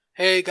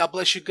Hey, God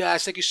bless you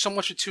guys. Thank you so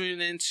much for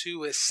tuning in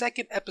to a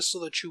second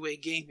episode of True Way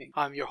Gaming.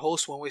 I'm your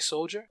host, One Way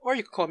Soldier, or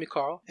you can call me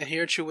Carl. And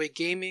here at True Way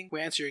Gaming,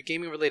 we answer your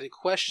gaming-related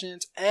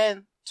questions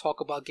and talk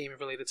about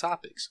gaming-related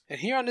topics. And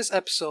here on this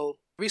episode,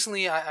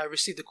 recently I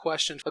received a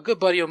question from a good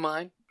buddy of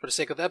mine. For the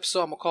sake of the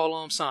episode, I'm going to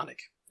call him Sonic.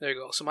 There you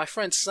go. So my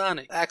friend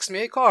Sonic asked me,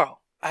 hey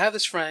Carl, I have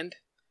this friend.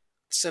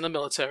 It's in the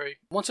military.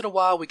 Once in a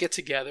while, we get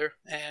together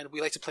and we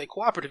like to play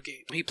cooperative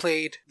games. He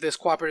played this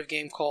cooperative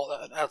game called,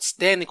 an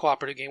outstanding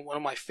cooperative game, one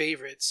of my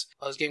favorites.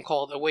 This game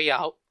called A Way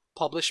Out,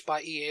 published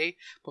by EA,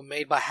 but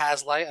made by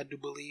Hazlight, I do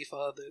believe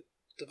the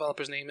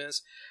developer's name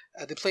is.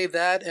 They played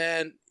that,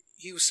 and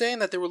he was saying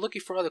that they were looking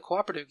for other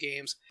cooperative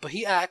games, but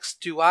he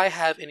asked, do I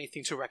have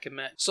anything to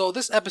recommend? So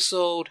this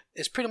episode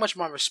is pretty much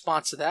my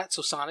response to that.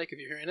 So Sonic, if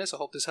you're hearing this, I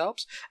hope this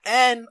helps.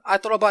 And I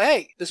thought about,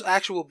 hey, this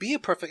actually will be a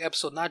perfect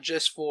episode, not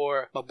just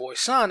for my boy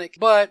Sonic,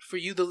 but for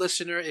you, the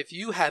listener, if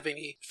you have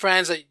any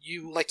friends that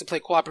you like to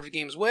play cooperative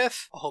games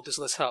with, I hope this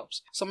list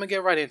helps. So I'm going to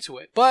get right into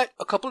it. But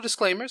a couple of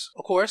disclaimers.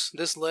 Of course,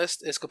 this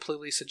list is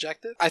completely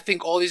subjective. I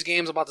think all these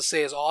games I'm about to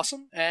say is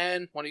awesome,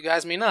 and one of you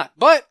guys may not.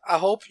 But I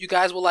hope you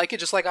guys will like it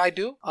just like I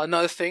do.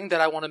 Another thing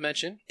that I want to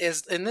mention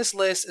is in this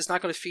list, it's not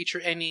going to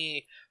feature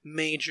any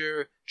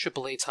major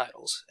AAA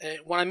titles. And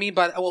what I mean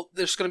by that, well,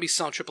 there's going to be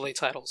some AAA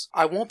titles.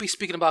 I won't be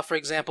speaking about, for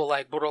example,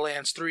 like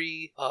Borderlands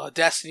 3,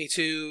 Destiny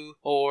 2,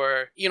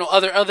 or,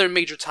 other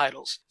major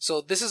titles.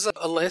 So this is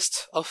a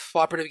list of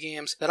cooperative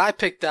games that I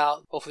picked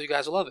out. Hopefully you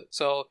guys will love it.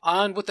 So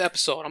on with the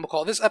episode. I'm going to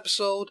call this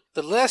episode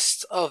the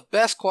list of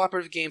best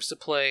cooperative games to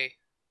play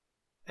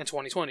in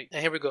 2020.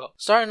 And here we go.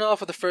 Starting off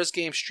with the first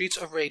game, Streets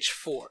of Rage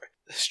 4.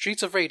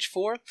 Streets of Rage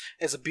 4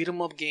 is a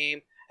beat-em-up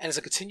game and is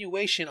a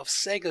continuation of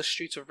Sega's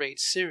Streets of Rage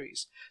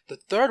series. The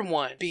third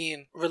one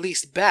being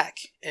released back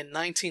in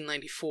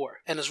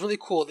 1994. And it's really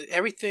cool that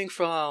everything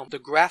from the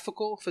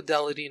graphical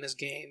fidelity in this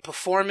game,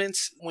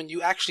 performance, when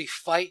you actually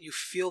fight, you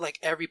feel like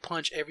every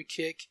punch, every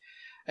kick.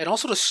 And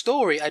also the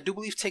story, I do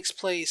believe, takes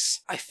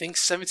place, I think,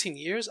 17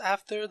 years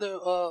after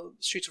the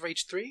Streets of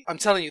Rage 3. I'm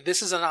telling you,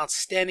 this is an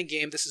outstanding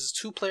game. This is a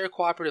two-player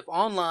cooperative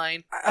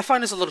online. I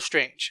find this a little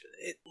strange.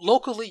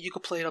 Locally, you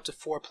could play it up to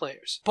 4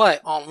 players. But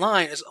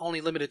online, it's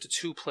only limited to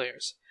 2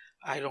 players.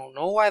 I don't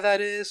know why that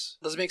is.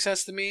 Doesn't make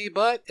sense to me,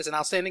 but it's an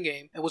outstanding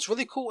game. And what's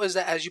really cool is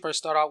that as you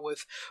start out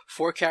with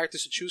 4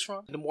 characters to choose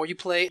from, the more you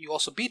play, you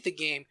also beat the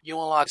game, you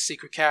unlock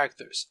secret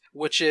characters,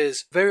 which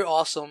is very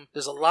awesome.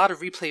 There's a lot of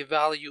replay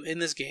value in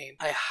this game.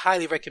 I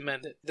highly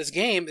recommend it. This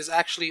game is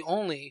actually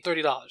only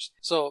 $30.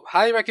 So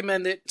highly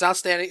recommend it. It's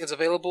outstanding. It's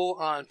available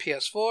on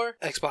PS4,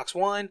 Xbox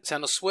One,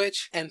 Nintendo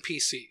Switch, and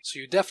PC. So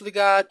you definitely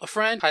got a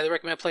friend. Highly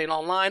recommend playing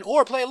online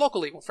or play it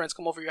locally when friends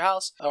come over to your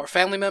house or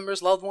family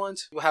members, loved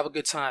ones. You'll have a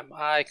good time.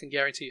 I can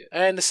guarantee it.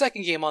 And the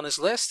second game on this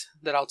list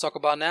that I'll talk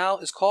about now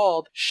is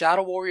called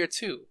Shadow Warrior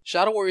 2.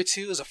 Shadow Warrior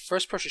 2 is a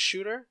first-person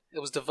shooter. It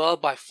was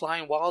developed by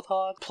Flying Wild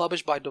Hog,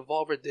 published by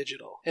Devolver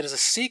Digital. It is a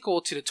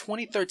sequel to the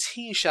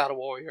 2013 Shadow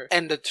Warrior,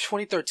 and the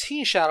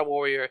 2013 Shadow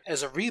Warrior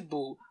is a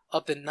reboot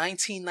of the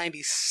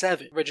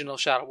 1997 original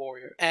Shadow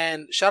Warrior.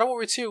 And Shadow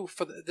Warrior 2,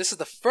 this is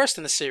the first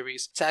in the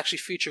series to actually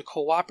feature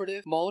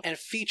cooperative mode and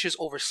features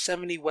over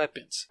 70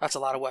 weapons. That's a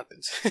lot of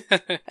weapons.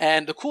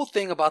 And the cool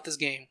thing about this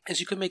game is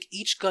you can make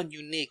each gun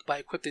unique by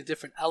equipping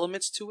different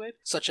elements to it,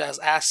 such as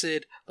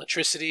acid,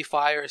 electricity,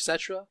 fire,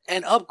 etc.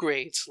 And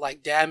upgrades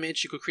like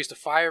damage, you could increase the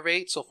fire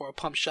rate, so for a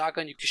pump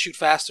shotgun you can shoot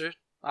faster,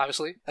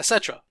 obviously,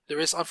 etc. There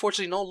is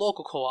unfortunately no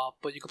local co-op,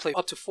 but you can play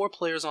up to 4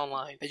 players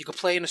online, and you can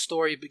play in a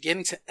story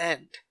beginning to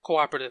end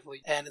cooperatively,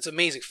 and it's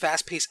amazing.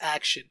 Fast-paced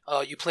action.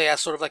 You play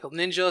as sort of like a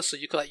ninja, so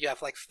you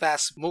have like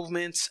fast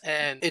movements,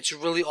 and it's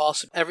really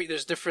awesome.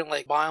 There's different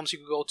like biomes you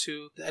can go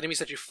to. The enemies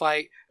that you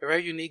fight are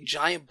very unique,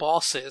 giant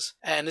bosses,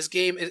 and this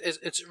game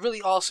it's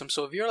really awesome.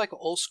 So if you're like an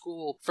old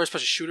school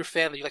first-person shooter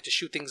fan that you like to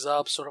shoot things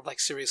up, sort of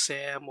like Serious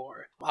Sam,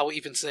 or I would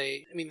even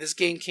say, this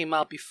game came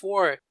out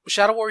before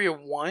Shadow Warrior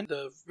 1,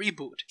 the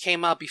reboot,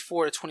 came out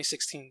before the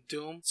 2016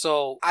 Doom.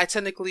 So I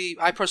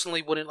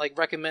personally wouldn't like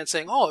recommend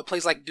saying, oh, it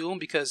plays like Doom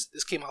because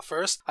this came out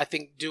first. I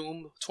think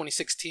Doom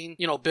 2016,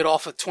 bit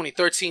off of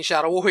 2013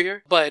 Shadow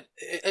Warrior, but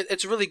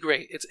it's really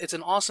great. It's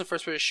an awesome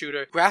first-person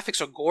shooter.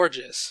 Graphics are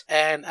gorgeous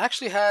and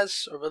actually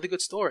has a really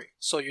good story.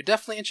 So you're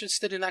definitely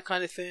interested in that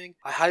kind of thing.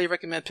 I highly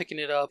recommend picking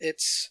it up.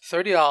 It's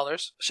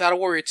 $30. Shadow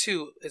Warrior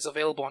 2 is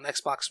available on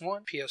Xbox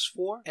One,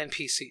 PS4, and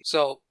PC.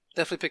 So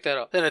definitely pick that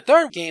up. Then the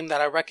third game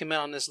that I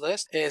recommend on this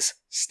list is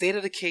State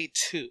of Decay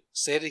 2.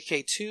 State of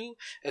Decay 2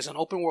 is an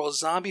open-world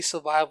zombie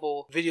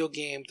survival video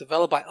game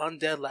developed by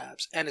Undead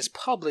Labs and is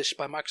published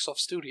by Microsoft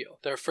Studio.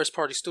 They're a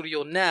first-party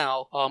studio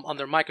now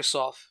under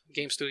Microsoft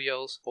Game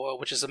Studios,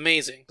 which is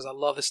amazing because I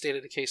love the State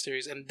of Decay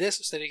series. And this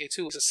State of Decay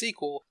 2 is a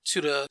sequel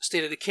to the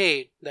State of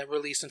Decay that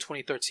released in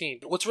 2013.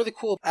 What's really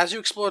cool, as you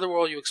explore the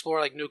world, you explore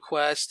like new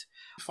quests,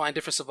 find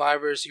different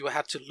survivors. You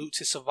have to loot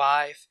to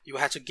survive. You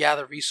have to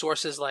gather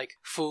resources like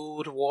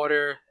food,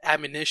 water,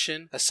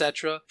 ammunition,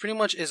 etc. Pretty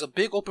much is a big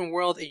big open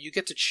world, and you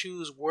get to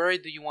choose where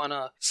do you want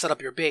to set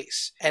up your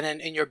base. And then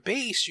in your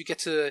base, you get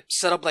to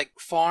set up like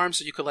farms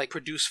so you could like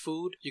produce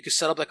food. You could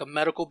set up like a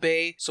medical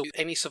bay, so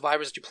any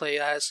survivors that you play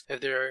as,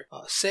 if they're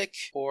sick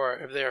or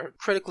if they're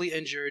critically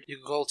injured, you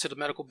can go to the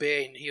medical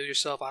bay and heal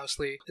yourself.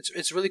 Obviously,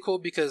 it's really cool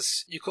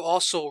because you could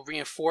also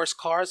reinforce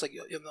cars. Like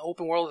in the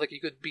open world, like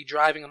you could be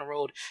driving on the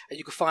road and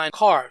you could find a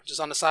car just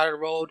on the side of the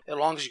road. As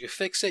long as you could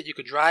fix it, you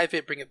could drive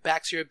it, bring it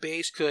back to your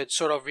base, could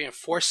sort of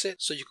reinforce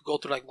it so you could go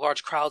through like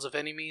large crowds of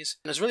enemies.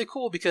 And it's really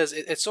cool because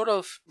it's sort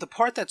of, the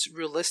part that's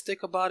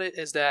realistic about it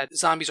is that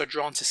zombies are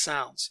drawn to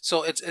sounds.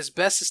 So it's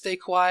best to stay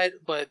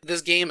quiet, but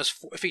this game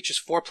features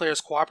 4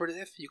 players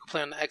cooperative. You can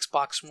play on the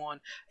Xbox One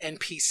and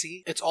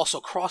PC. It's also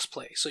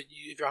crossplay. So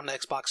if you're on the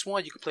Xbox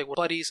One, you can play with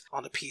buddies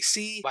on the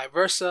PC, vice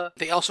versa.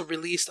 They also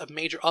released a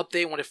major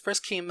update. When it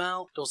first came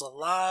out, there was a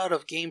lot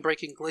of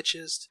game-breaking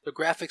glitches. The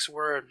graphics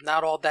were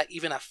not all that,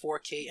 even at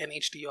 4K and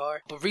HDR.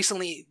 But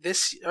recently,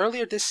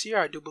 earlier this year,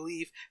 I do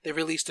believe, they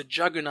released the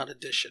Juggernaut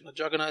Edition. The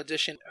Juggernaut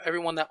Edition,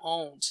 everyone that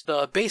owns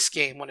the base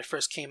game when it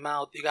first came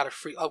out, you got a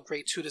free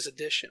upgrade to this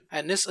edition.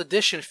 And this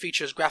edition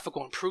features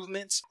graphical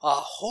improvements, a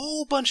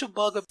whole bunch of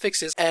bug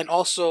fixes, and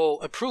also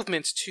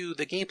improvements to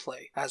the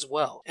gameplay as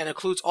well. And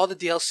includes all the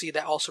DLC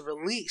that also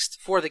released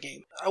for the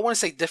game. I want to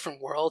say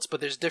different worlds, but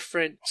there's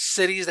different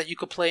cities that you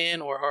could play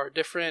in, or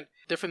different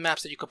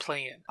maps that you could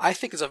play in. I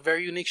think it's a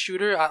very unique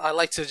shooter. I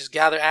like to just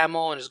gather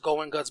ammo and just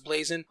go in guns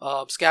blazing,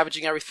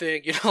 scavenging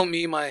everything. You know,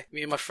 me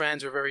and my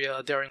friends are very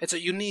daring. It's a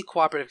unique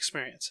cooperative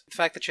experience. The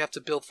fact that you have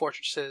to build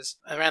fortresses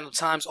at random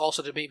times,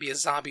 also there may be a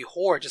zombie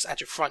horde just at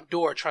your front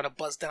door trying to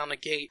buzz down the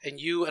gate, and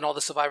you and all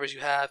the survivors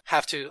you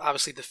have to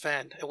obviously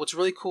defend. And what's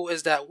really cool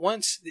is that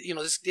once, you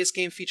know, this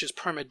game features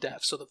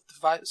permadeath. So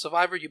the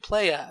survivor you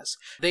play as,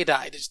 they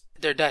die.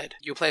 They're dead.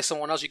 You play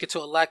someone else, you get to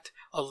elect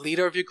a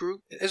leader of your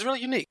group. It's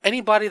really unique.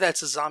 Anybody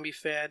that's a zombie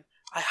fan,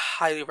 I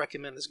highly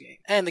recommend this game.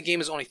 And the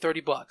game is only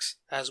 $30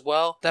 as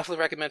well.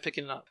 Definitely recommend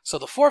picking it up. So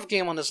the 4th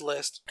game on this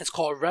list is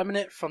called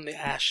Remnant from the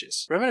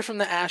Ashes. Remnant from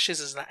the Ashes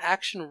is an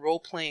action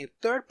role-playing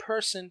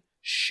third-person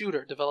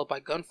shooter developed by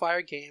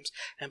Gunfire Games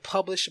and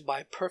published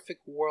by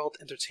Perfect World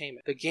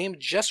Entertainment. The game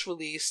just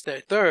released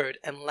their 3rd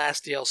and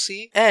last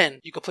DLC, and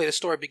you can play the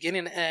story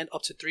beginning to end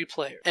up to 3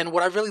 players. And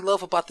what I really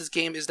love about this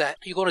game is that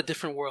you go to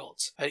different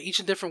worlds. At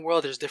each different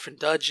world, there's different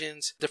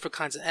dungeons, different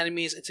kinds of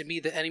enemies, and to me,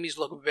 the enemies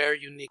look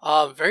very unique.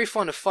 Very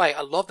fun to fight.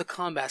 I love the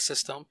combat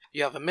system.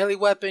 You have a melee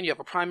weapon, you have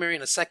a primary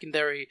and a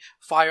secondary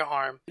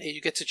firearm, and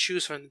you get to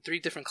choose from 3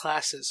 different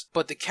classes.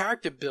 But the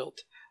character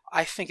build,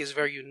 I think, is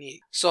very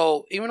unique.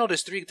 So even though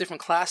there's 3 different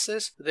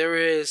classes, there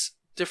is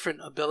different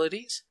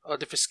abilities, a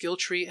different skill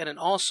tree, and then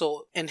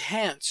also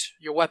enhance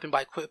your weapon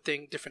by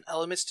equipping different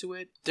elements to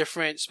it,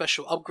 different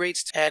special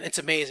upgrades, and it's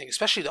amazing,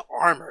 especially the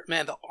armor.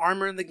 Man, the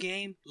armor in the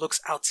game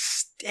looks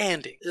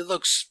outstanding. It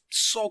looks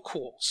so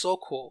cool, so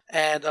cool.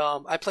 And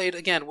I played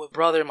again with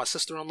brother, my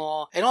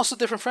sister-in-law, and also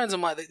different friends of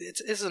mine.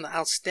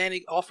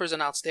 Offers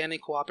an outstanding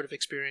cooperative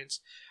experience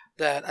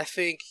that I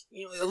think,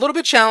 you know, a little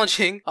bit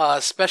challenging,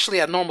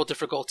 especially at normal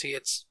difficulty.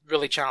 It's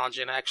really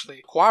challenging,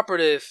 actually.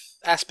 Cooperative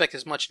aspect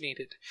is much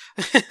needed.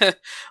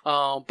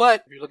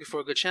 But if you're looking for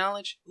a good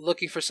challenge,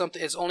 looking for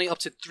something, it's only up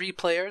to 3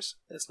 players.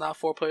 It's not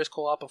 4 players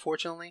co-op,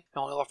 unfortunately. It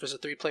only offers a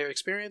 3-player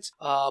experience.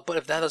 But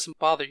if that doesn't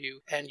bother you,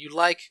 and you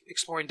like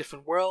exploring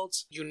different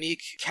worlds,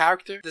 unique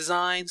character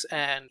designs,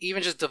 and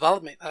even just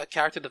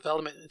character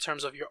development in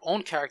terms of your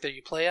own character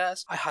you play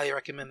as, I highly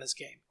recommend this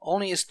game.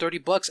 Only is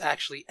 $30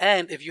 actually,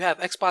 and if you have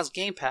Xbox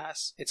Game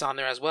Pass, it's on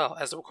there as well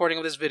as the recording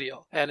of this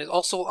video, and it's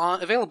also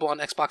available on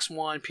Xbox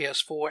One,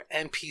 PS4,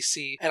 and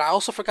PC. And I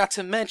also forgot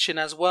to mention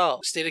as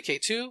well, State of Decay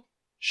 2,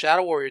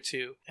 Shadow Warrior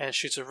 2, and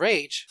Streets of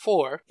Rage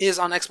 4 is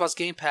on Xbox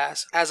Game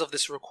Pass as of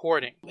this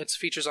recording. Its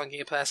features on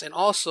Game Pass, and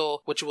also,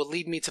 which will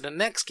lead me to the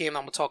next game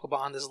I'm going to talk about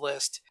on this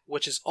list,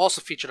 which is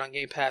also featured on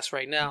Game Pass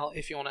right now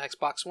if you own an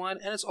Xbox One,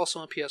 and it's also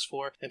on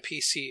PS4 and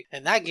PC.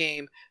 And that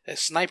game is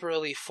Sniper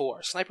Elite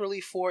 4. Sniper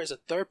Elite 4 is a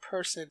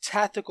third-person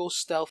tactical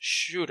stealth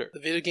shooter.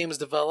 The video game is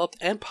developed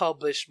and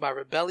published by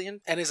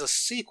Rebellion and is a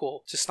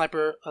sequel to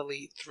Sniper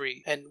Elite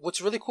 3. And what's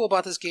really cool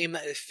about this game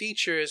is that it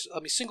features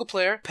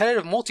single-player,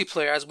 competitive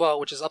multiplayer as well,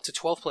 which is up to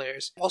 12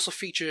 players. It also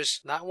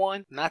features not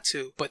 1, not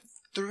 2, but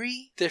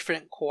 3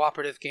 different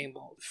cooperative game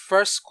modes. The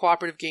first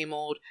cooperative game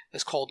mode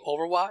is called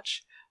Overwatch,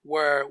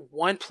 where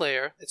one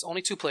player, it's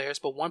only 2 players,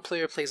 but one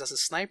player plays as a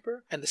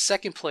sniper, and the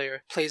second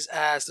player plays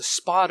as the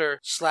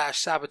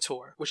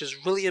spotter/saboteur, which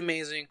is really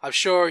amazing. I'm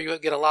sure you'll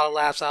get a lot of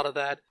laughs out of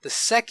that. The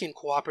second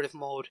cooperative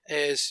mode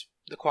is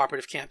the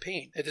cooperative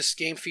campaign. This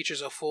game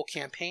features a full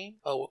campaign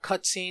with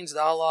cutscenes,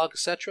 dialogue,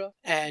 etc.,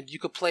 and you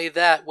could play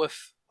that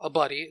with a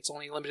buddy. It's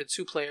only limited to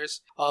 2 players,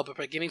 but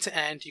beginning to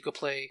end, you could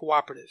play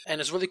cooperative. And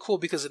it's really cool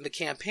because in the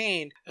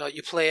campaign,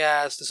 you play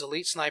as this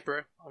elite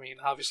sniper. I mean,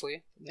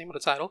 obviously, name of the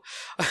title.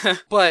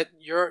 But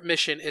your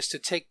mission is to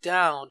take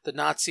down the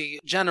Nazi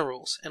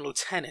generals and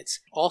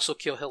lieutenants, also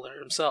kill Hitler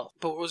himself.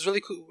 But what was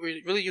really cool,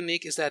 really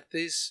unique is that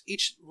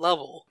each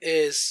level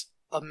is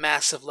a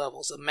massive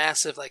levels, a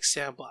massive like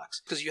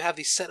sandbox, because you have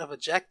these set of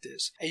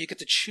objectives and you get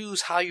to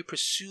choose how you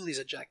pursue these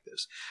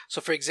objectives.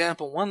 So for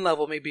example, one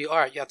level may be,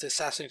 alright, you have to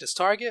assassinate this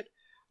target,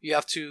 you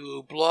have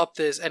to blow up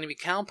this enemy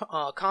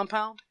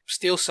compound,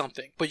 steal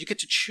something, but you get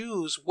to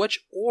choose which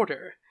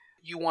order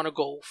you want to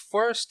go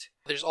first.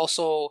 There's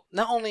also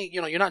not only,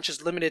 you're not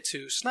just limited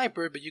to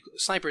snipers, but you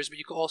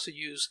can also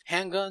use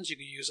handguns, you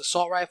can use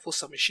assault rifles,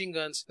 submachine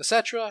guns,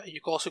 etc.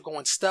 You can also go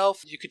in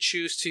stealth. You could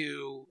choose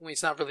to,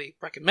 it's not really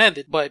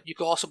recommended, but you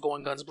can also go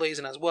in guns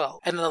blazing as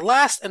well. And then the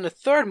last and the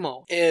third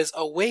mode is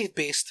a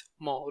wave-based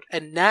mode,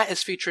 and that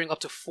is featuring up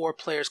to 4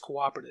 players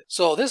cooperative.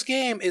 So this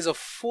game is a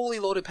fully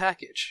loaded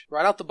package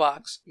right out the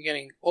box. You're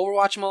getting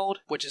Overwatch mode,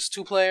 which is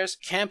 2 players,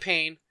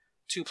 campaign,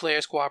 2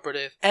 players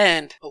cooperative,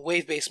 and a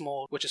wave-based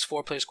mode, which is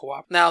 4 players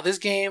co-op. Now, this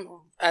game,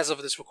 as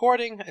of this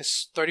recording,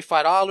 is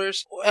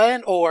 $35,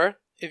 or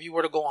if you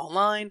were to go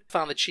online,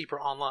 found it cheaper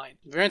online.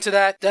 If you're into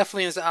that,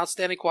 definitely is an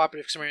outstanding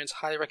cooperative experience.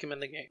 Highly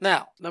recommend the game.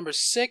 Now, number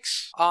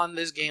 6 on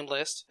this game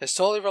list is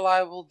totally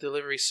reliable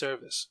delivery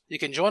service. You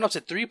can join up to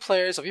 3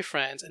 players of your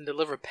friends and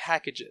deliver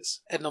packages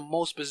in the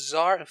most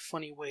bizarre and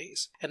funny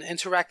ways. In an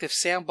interactive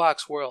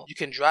sandbox world, you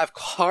can drive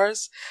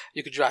cars,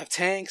 you can drive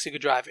tanks, you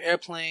can drive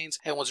airplanes,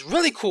 and what's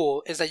really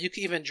cool is that you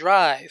can even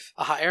drive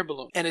a hot air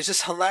balloon. And it's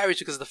just hilarious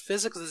because the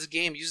physics of this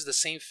game uses the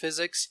same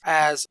physics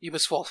as You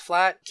Must Fall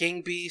Flat,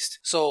 Gang Beast,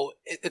 so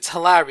it's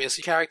hilarious.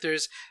 Your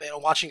characters,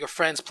 watching your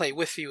friends play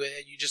with you,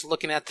 and you just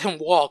looking at them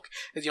walk,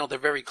 they're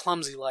very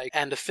clumsy like.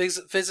 And the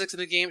physics in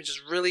the game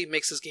just really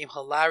makes this game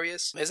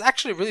hilarious. It's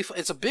actually really fun.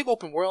 It's a big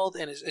open world,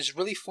 and it's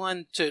really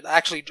fun to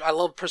actually. I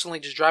love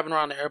personally just driving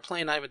around the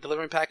airplane, not even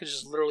delivering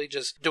packages, literally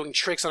just doing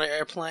tricks on an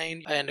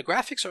airplane. And the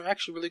graphics are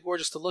actually really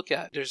gorgeous to look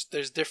at.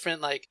 There's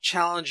different like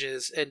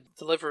challenges in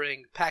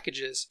delivering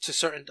packages to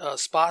certain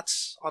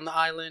spots on the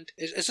island.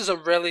 It's just a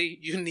really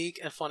unique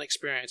and fun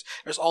experience.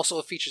 There's also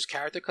it features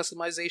character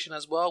customization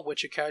as well,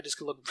 which your characters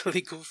can look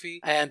really goofy,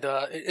 and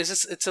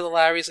it's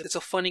hilarious. It's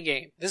a funny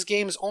game. This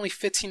game is only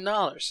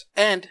 $15,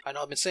 and I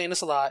know I've been saying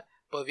this a lot,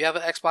 but if you have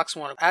an Xbox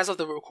One, as of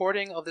the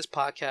recording of this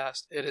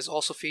podcast, it is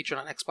also featured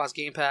on Xbox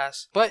Game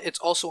Pass, but it's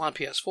also on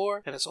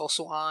PS4 and it's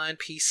also on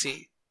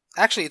PC.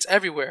 Actually, it's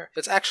everywhere.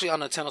 It's actually on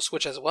Nintendo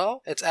Switch as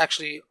well. It's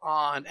actually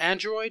on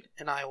Android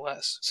and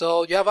iOS.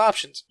 So you have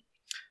options.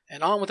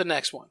 And on with the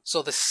next one.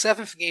 So the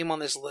 7th game on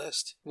this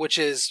list, which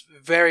is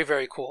very,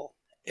 very cool.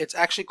 It's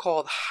actually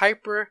called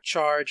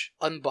Hypercharge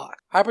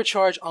Unboxed.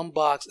 Hypercharge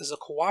Unboxed is a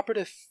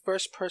cooperative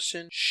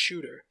first-person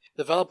shooter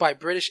developed by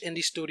British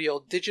indie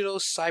studio Digital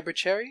Cyber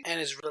Cherry and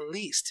is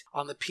released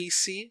on the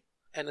PC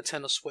and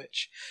Nintendo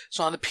Switch.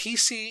 So on the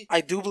PC,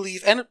 I do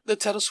believe, and the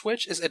Nintendo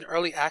Switch is in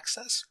early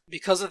access.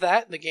 Because of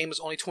that, the game is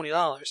only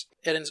 $20.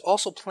 It is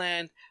also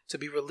planned to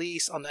be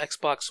released on the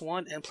Xbox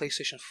One and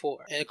PlayStation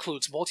 4. It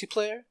includes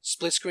multiplayer,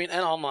 split screen,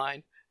 and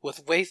online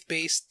with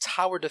wave-based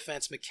tower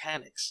defense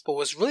mechanics. But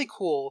what's really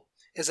cool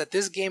is that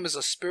this game is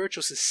a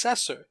spiritual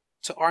successor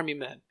to Army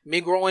Men. Me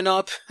growing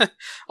up,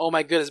 oh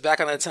my goodness, back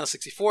on the Nintendo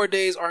 64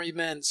 days, Army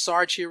Men,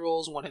 Sarge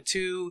Heroes 1 and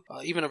 2,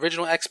 even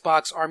original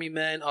Xbox Army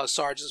Men,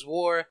 Sarge's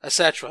War,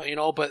 etc.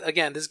 But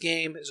again, this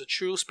game is a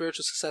true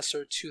spiritual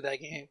successor to that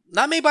game.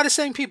 Not made by the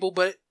same people,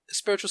 but a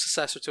spiritual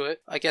successor to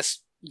it. I guess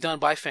done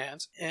by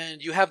fans,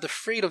 and you have the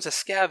freedom to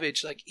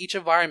scavenge like each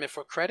environment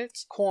for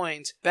credits,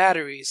 coins,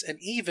 batteries, and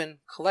even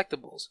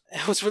collectibles.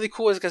 And what's really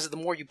cool is because the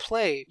more you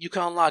play, you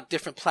can unlock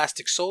different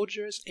plastic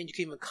soldiers, and you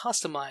can even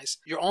customize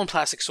your own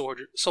plastic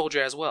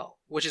soldier as well,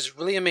 which is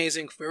really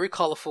amazing, very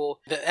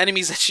colorful. The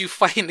enemies that you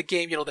fight in the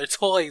game, they're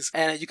toys,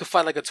 and you can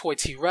fight like a toy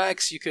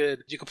T-Rex. You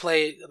could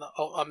play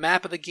a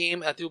map of the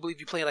game. I do believe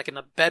you play like in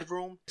a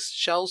bedroom,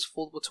 shelves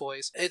full with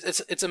toys.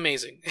 It's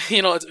amazing.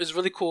 It's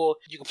really cool.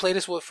 You can play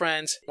this with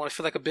friends. Want to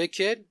feel like a big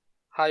kid?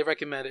 Highly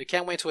recommend it.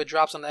 Can't wait until it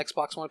drops on the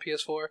Xbox One and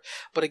PS4.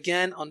 But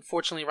again,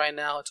 unfortunately right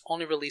now, it's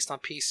only released on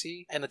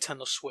PC and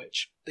Nintendo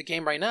Switch. The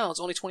game right now is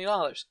only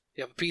 $20. If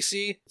you have a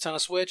PC, Nintendo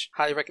Switch,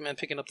 highly recommend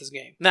picking up this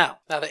game. Now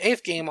the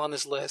 8th game on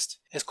this list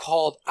is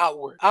called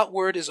Outward.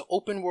 Outward is an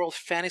open world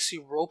fantasy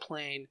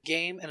role-playing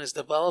game and is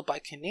developed by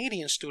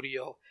Canadian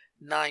studio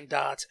 9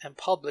 Dots and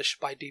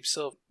published by Deep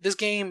Silver. This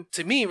game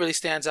to me really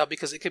stands out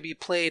because it could be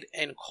played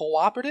in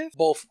cooperative,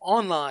 both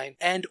online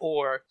and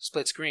or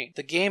split screen.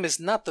 The game is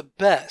not the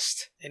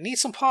best. It needs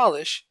some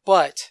polish,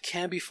 but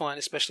can be fun,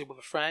 especially with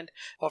a friend.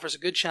 Offers a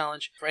good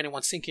challenge for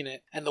anyone seeking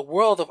it. And the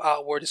world of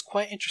Outward is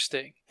quite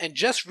interesting. And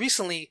just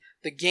recently,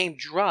 the game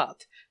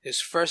dropped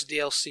its first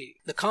DLC.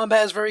 The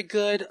combat is very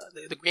good.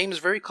 The game is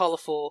very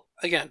colorful.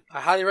 Again,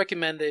 I highly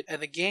recommend it.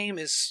 And the game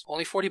is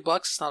only $40.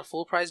 It's not a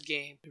full price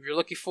game. If you're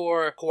looking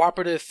for a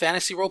cooperative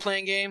fantasy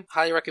role-playing game,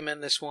 highly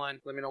recommend this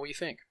one. Let me know what you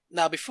think.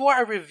 Now, before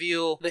I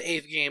reveal the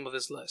 8th game of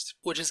this list,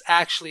 which is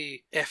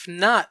actually, if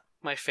not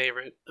my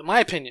favorite, in my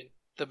opinion,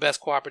 the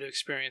best cooperative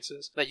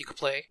experiences that you could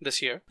play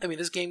this year. I mean,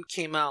 this game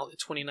came out in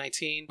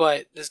 2019,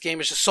 but this game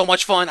is just so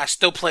much fun. I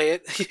still play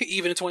it,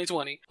 even in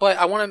 2020. But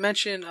I want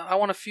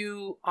a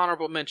few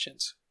honorable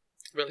mentions,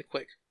 really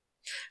quick.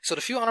 So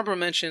the few honorable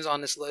mentions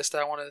on this list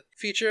that I want to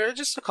feature,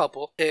 just a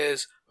couple,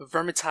 is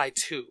Vermintide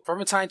 2.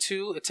 Vermintide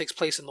 2, it takes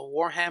place in the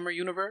Warhammer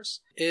universe.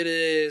 It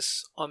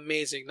is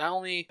amazing, not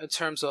only in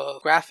terms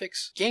of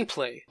graphics,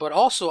 gameplay, but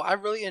also I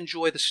really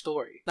enjoy the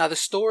story. Now the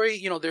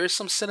story, there is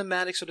some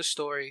cinematics of the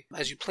story.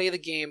 As you play the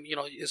game,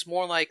 it's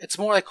more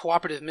like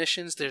cooperative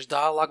missions. There's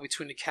dialogue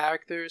between the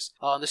characters.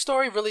 The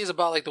story really is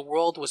about like the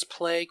world was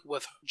plagued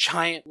with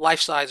giant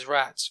life-size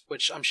rats,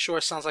 which I'm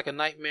sure sounds like a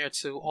nightmare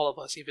to all of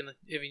us, even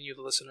you,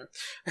 the listener.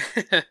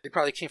 They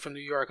probably came from New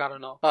York, I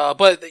don't know.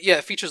 But yeah,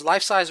 it features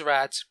life-size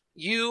rats.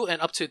 You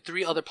and up to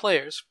 3 other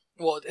players.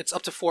 Well, it's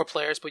up to 4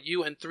 players, but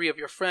you and 3 of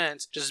your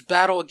friends just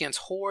battle against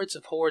hordes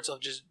of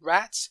just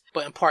rats.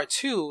 But in part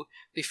 2,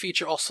 they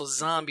feature also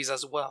zombies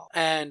as well.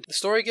 And the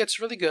story gets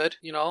really good,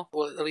 well,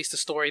 at least the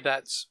story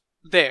that's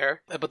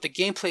there, but the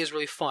gameplay is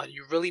really fun.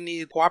 You really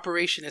need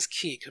cooperation is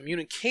key.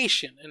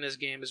 Communication in this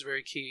game is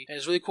very key, and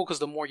it's really cool because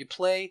the more you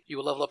play, you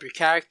will level up your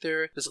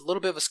character. There's a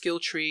little bit of a skill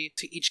tree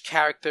to each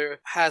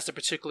character has the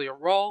particular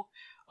role.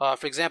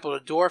 For example,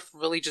 the dwarf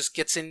really just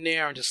gets in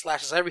there and just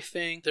slashes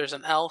everything. There's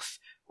an elf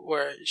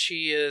where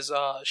she's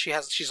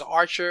an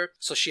archer,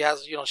 so she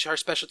has her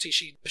specialty.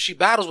 She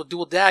battles with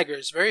dual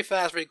daggers, very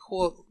fast, very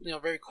cool,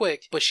 very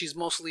quick. But she's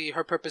mostly,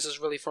 her purpose is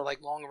really for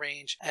like long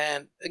range.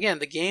 And again,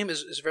 the game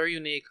is very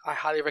unique. I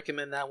highly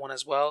recommend that one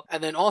as well.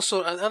 And then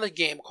also another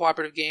game,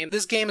 cooperative game.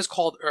 This game is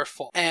called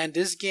Earthfall, and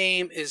this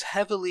game is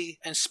heavily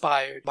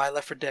inspired by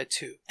Left 4 Dead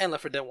 2 and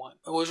Left 4 Dead 1.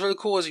 What was really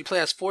cool is you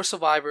play as 4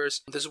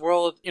 survivors. This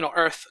world,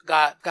 Earth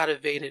got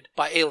invaded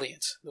by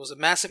aliens. There was a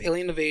massive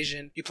alien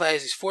invasion. You play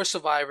as these 4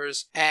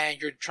 survivors,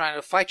 and you're trying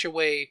to fight your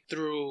way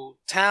through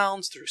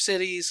towns, through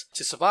cities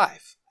to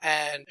survive.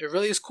 And it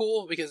really is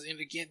cool because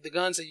the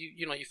guns that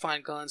you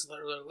find guns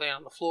laying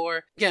on the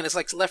floor. Again, it's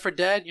like Left 4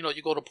 Dead.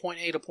 You go to point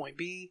A to point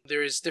B.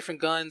 There's different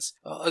guns.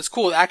 It's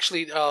cool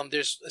actually.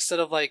 There's,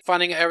 instead of like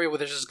finding an area where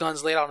there's just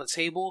guns laid out on the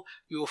table,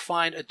 you will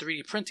find a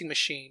 3D printing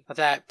machine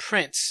that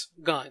prints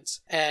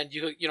guns, and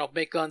you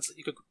make guns.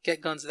 You could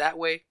get guns that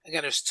way.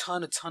 Again, there's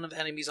a ton of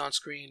enemies on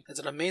screen. It's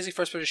an amazing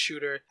first-person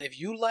shooter. If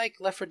you like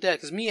Left 4 Dead,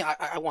 because me,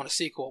 I want a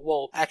sequel.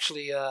 Well,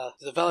 actually, the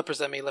developers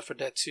that made Left 4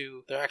 Dead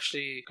 2, they're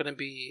actually going to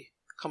be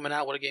coming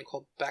out with a game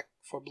called Back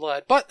 4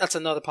 Blood, but that's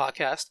another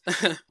podcast.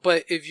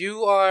 But if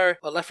you are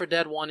a Left 4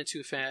 Dead 1 and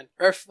 2 fan,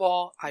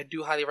 Earthfall, I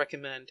do highly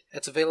recommend.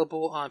 It's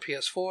available on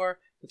PS4,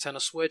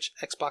 Nintendo Switch,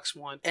 Xbox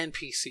One, and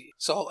PC.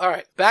 So,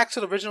 alright, back to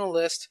the original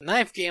list.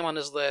 9th game on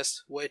this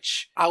list,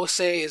 which I would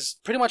say is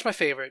pretty much my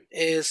favorite,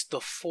 is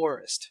The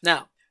Forest.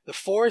 Now, The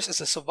Forest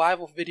is a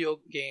survival video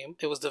game.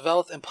 It was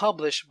developed and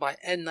published by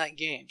Endnight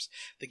Games.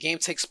 The game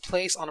takes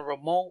place on a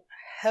remote,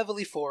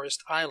 heavily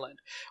forest island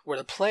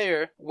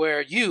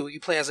where you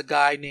play as a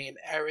guy named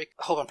Eric,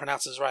 I hope I'm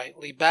pronouncing this right,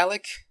 Lee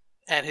Balak,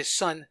 and his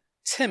son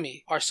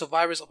Timmy are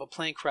survivors of a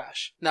plane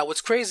crash. Now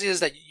what's crazy is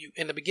that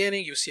in the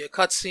beginning you see a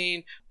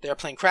cutscene, their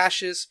plane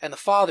crashes, and the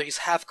father, he's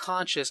half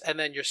conscious, and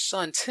then your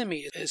son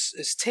Timmy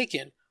is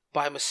taken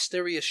by a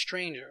mysterious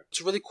stranger.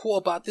 What's really cool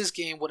about this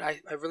game, what I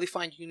really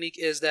find unique,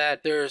 is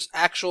that there's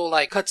actual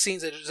like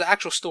cutscenes, there's an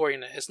actual story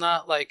in it. It's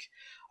not like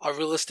a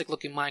realistic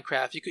looking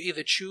Minecraft. You could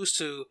either choose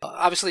to,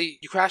 obviously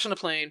you crash on a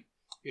plane,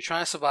 you're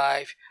trying to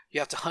survive, you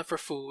have to hunt for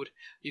food,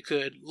 you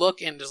could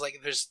look and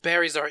there's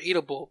berries that are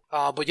eatable,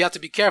 but you have to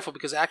be careful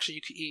because actually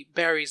you could eat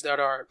berries that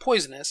are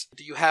poisonous.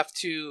 You have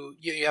to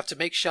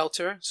make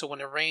shelter, so when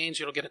it rains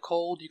you don't get a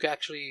cold. You can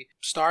actually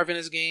starve in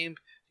this game,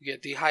 you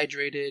get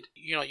dehydrated,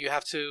 you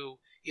have to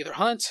either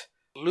hunt,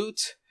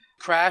 loot,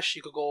 crash.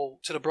 You could go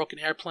to the broken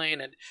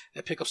airplane and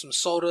pick up some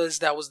sodas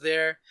that was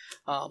there,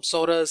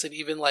 sodas, and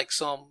even like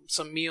some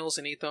meals,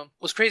 and eat them.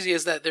 What's crazy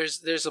is that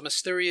there's a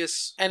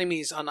mysterious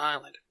enemies on the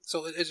island,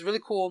 so it's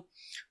really cool.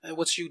 And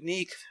what's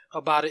unique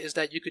about it is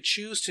that you could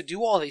choose to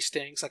do all these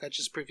things like I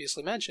just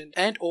previously mentioned,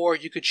 and or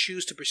you could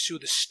choose to pursue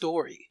the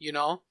story,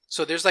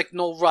 so there's like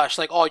no rush,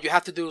 like, oh, you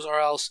have to do this or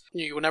else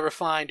you will never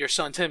find your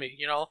son Timmy.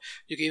 You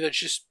can either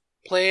just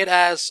play it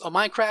as a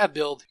Minecraft,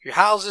 build your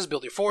houses,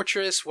 build your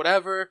fortress,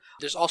 whatever.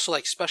 There's also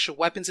like special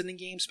weapons in the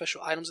game,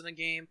 special items in the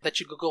game that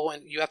you could go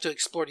and you have to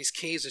explore these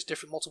caves.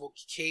 There's multiple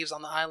caves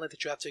on the island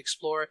that you have to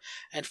explore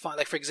and find.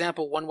 Like for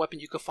example, one weapon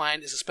you could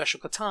find is a special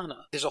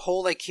katana. There's a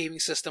whole like caving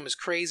system, is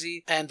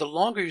crazy, and the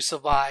longer you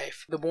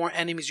survive, the more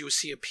enemies you will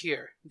see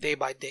appear day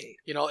by day.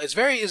 It's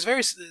very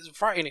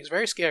frightening. It's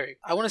very scary.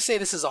 I want to say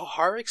this is a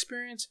horror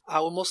experience. I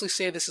would mostly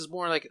say this is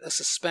more like a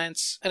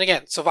suspense, and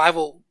again,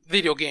 survival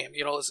video game.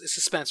 It's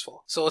suspenseful.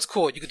 So it's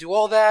cool. You could do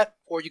all that,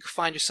 or you could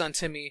find your son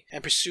Timmy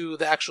and pursue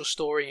the actual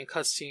story and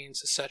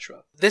cutscenes,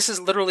 etc. This is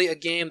literally a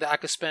game that I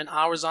could spend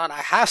hours on. I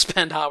have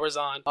spent hours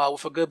on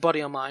with a good buddy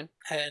of mine,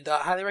 and I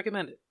highly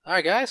recommend it.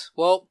 Alright guys,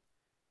 well,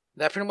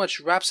 that pretty much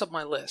wraps up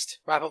my list.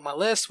 Wrap up my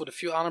list with a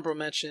few honorable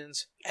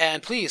mentions.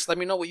 And please let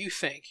me know what you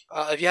think.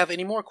 If you have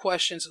any more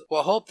questions,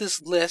 well, I hope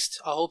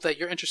that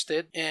you're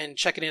interested in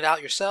checking it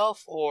out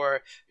yourself, or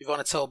if you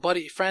want to tell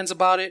friends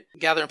about it,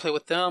 gather and play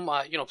with them,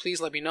 please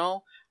let me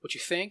know. what you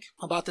think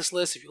about this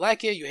list, if you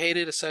like it, you hate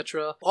it,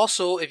 etc.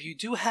 Also, if you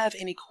do have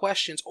any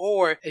questions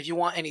or if you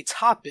want any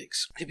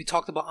topics to be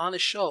talked about on the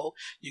show,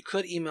 you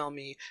could email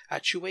me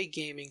at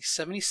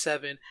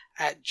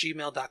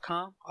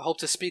chuagaming77@gmail.com. I hope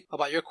to speak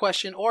about your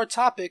question or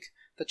topic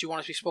that you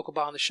want to be spoke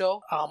about on the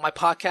show. My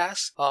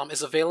podcast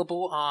is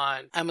available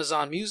on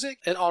Amazon Music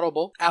and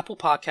Audible, Apple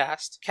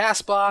Podcast,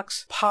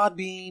 Castbox,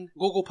 Podbean,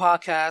 Google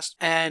Podcast,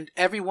 and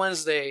every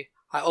Wednesday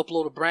I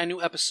upload a brand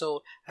new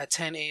episode at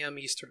 10 a.m.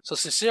 Eastern. So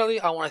sincerely,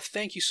 I want to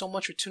thank you so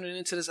much for tuning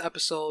into this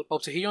episode.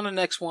 Hope to hear you on the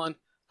next one.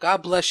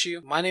 God bless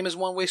you. My name is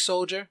One Way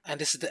Soldier, and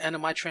this is the end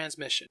of my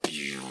transmission.